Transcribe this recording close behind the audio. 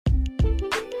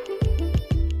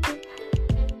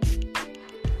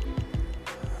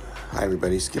Hi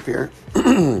everybody, Skip here.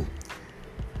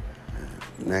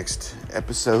 Next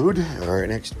episode or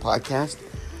next podcast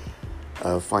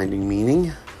of Finding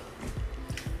Meaning.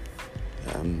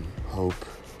 Hope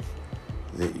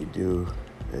that you do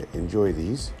enjoy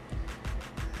these,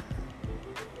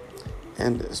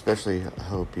 and especially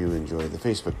hope you enjoy the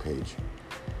Facebook page.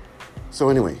 So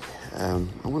anyway, I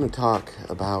want to talk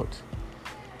about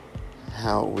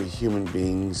how we human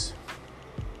beings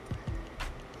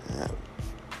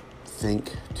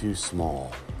think too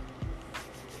small.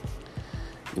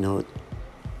 You know,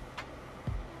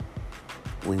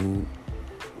 when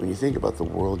you think about the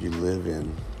world you live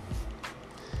in,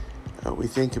 we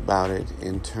think about it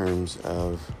in terms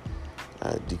of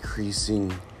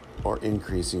decreasing or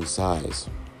increasing size.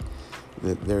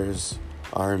 That there's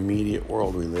our immediate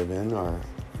world we live in,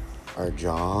 our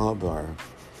job,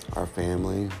 our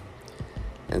family,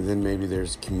 and then maybe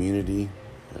there's community,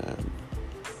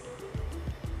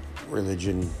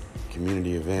 religion,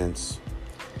 community events,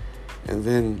 and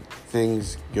then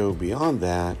things go beyond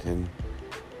that, and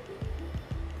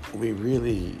we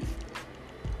really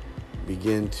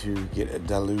begin to get a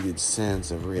diluted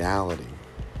sense of reality.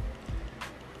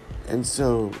 And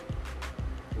so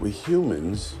we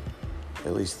humans,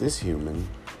 at least this human,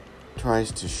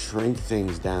 tries to shrink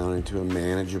things down into a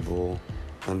manageable,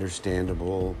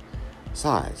 understandable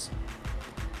size.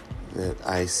 That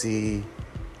I see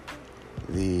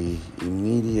the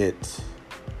immediate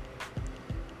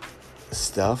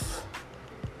stuff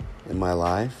in my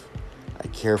life. I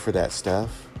care for that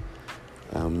stuff.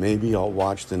 Maybe I'll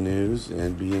watch the news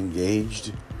and be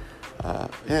engaged.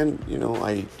 And,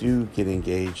 I do get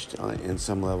engaged in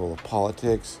some level of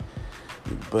politics.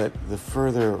 But the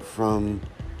further from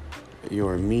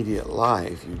your immediate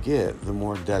life you get, the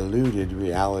more diluted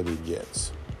reality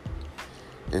gets.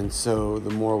 And so the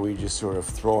more we just sort of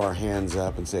throw our hands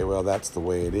up and say, well, that's the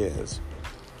way it is.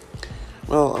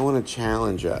 Well, I want to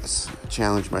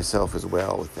challenge myself as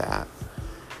well with that.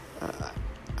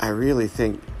 I really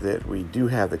think that we do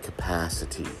have the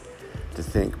capacity to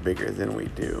think bigger than we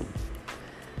do.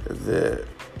 The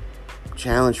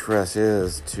challenge for us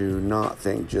is to not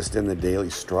think just in the daily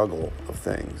struggle of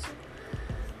things,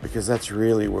 because that's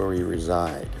really where we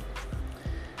reside.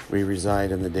 We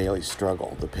reside in the daily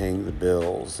struggle, the paying the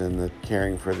bills and the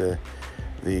caring for the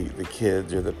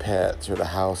kids or the pets or the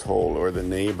household or the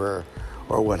neighbor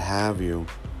or what have you.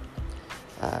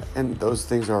 And those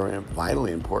things are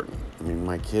vitally important. I mean,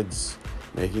 my kids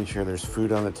making sure there's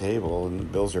food on the table and the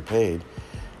bills are paid,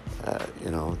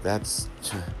 that's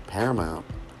paramount.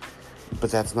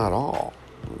 But that's not all.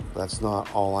 That's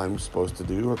not all I'm supposed to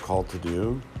do or called to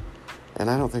do. And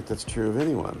I don't think that's true of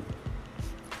anyone.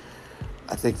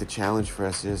 I think the challenge for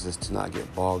us is to not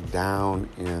get bogged down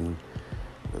in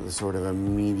the sort of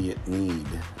immediate need,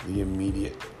 the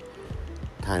immediate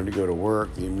time to go to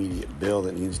work, the immediate bill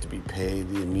that needs to be paid,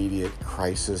 the immediate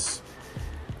crisis,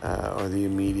 or the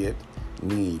immediate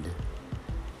need.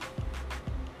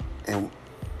 And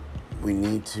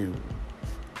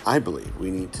I believe we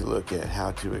need to look at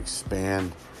how to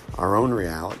expand our own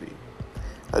reality.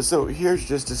 So here's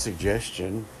just a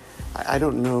suggestion. I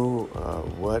don't know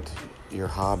what your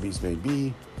hobbies may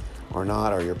be or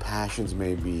not, or your passions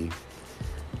may be.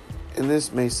 And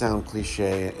this may sound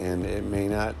cliche and it may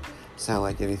not sound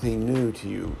like anything new to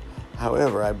you.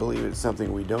 However, I believe it's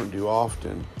something we don't do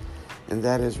often, and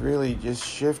that is really just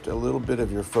shift a little bit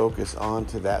of your focus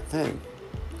onto that thing.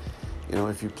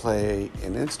 If you play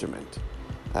an instrument,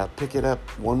 pick it up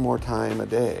one more time a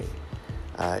day.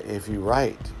 If you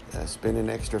write, spend an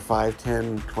extra 5,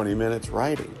 10, 20 minutes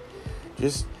writing.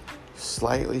 Just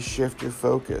slightly shift your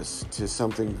focus to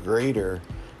something greater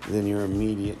than your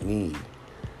immediate need.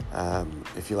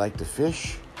 If you like to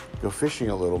fish, go fishing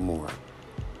a little more.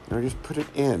 Just put it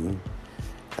in.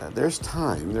 There's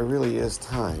time. There really is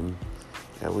time.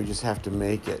 We just have to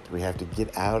make it. We have to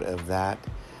get out of that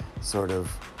sort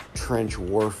of trench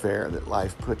warfare that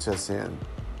life puts us in.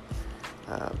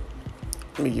 Let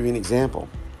me give you an example.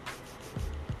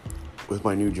 With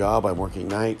my new job, I'm working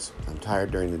nights. I'm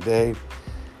tired during the day.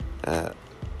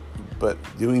 But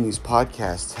doing these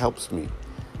podcasts helps me.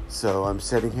 So I'm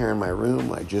sitting here in my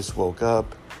room. I just woke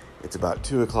up. It's about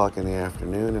 2 o'clock in the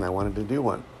afternoon, and I wanted to do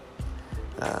one.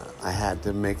 I had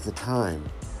to make the time.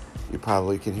 You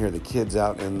probably can hear the kids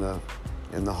out in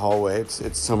the hallway.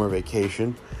 It's summer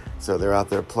vacation, so they're out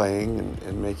there playing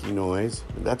and making noise.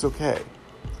 And that's okay.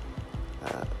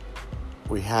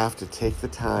 We have to take the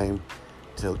time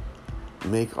to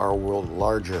make our world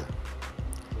larger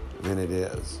than it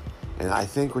is. And I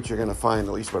think what you're going to find,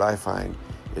 at least what I find,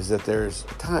 is that there's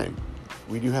time.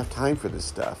 We do have time for this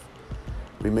stuff.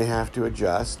 We may have to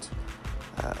adjust,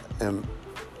 And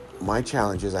my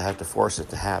challenge is I have to force it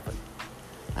to happen.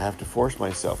 I have to force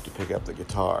myself to pick up the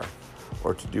guitar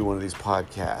or to do one of these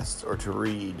podcasts or to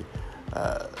read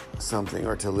something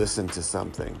or to listen to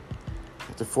something. I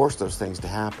have to force those things to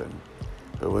happen.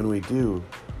 But when we do,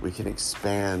 we can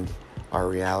expand our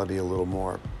reality a little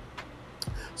more.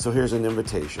 So here's an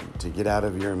invitation to get out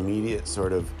of your immediate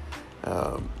sort of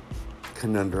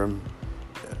conundrum.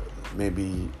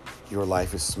 Maybe your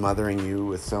life is smothering you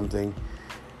with something,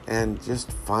 and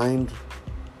just find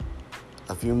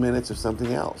a few minutes of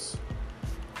something else.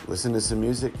 Listen to some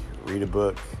music, read a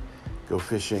book, go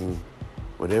fishing,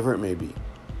 whatever it may be.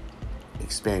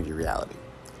 Expand your reality.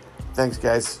 Thanks,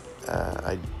 guys.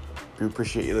 I do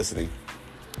appreciate you listening.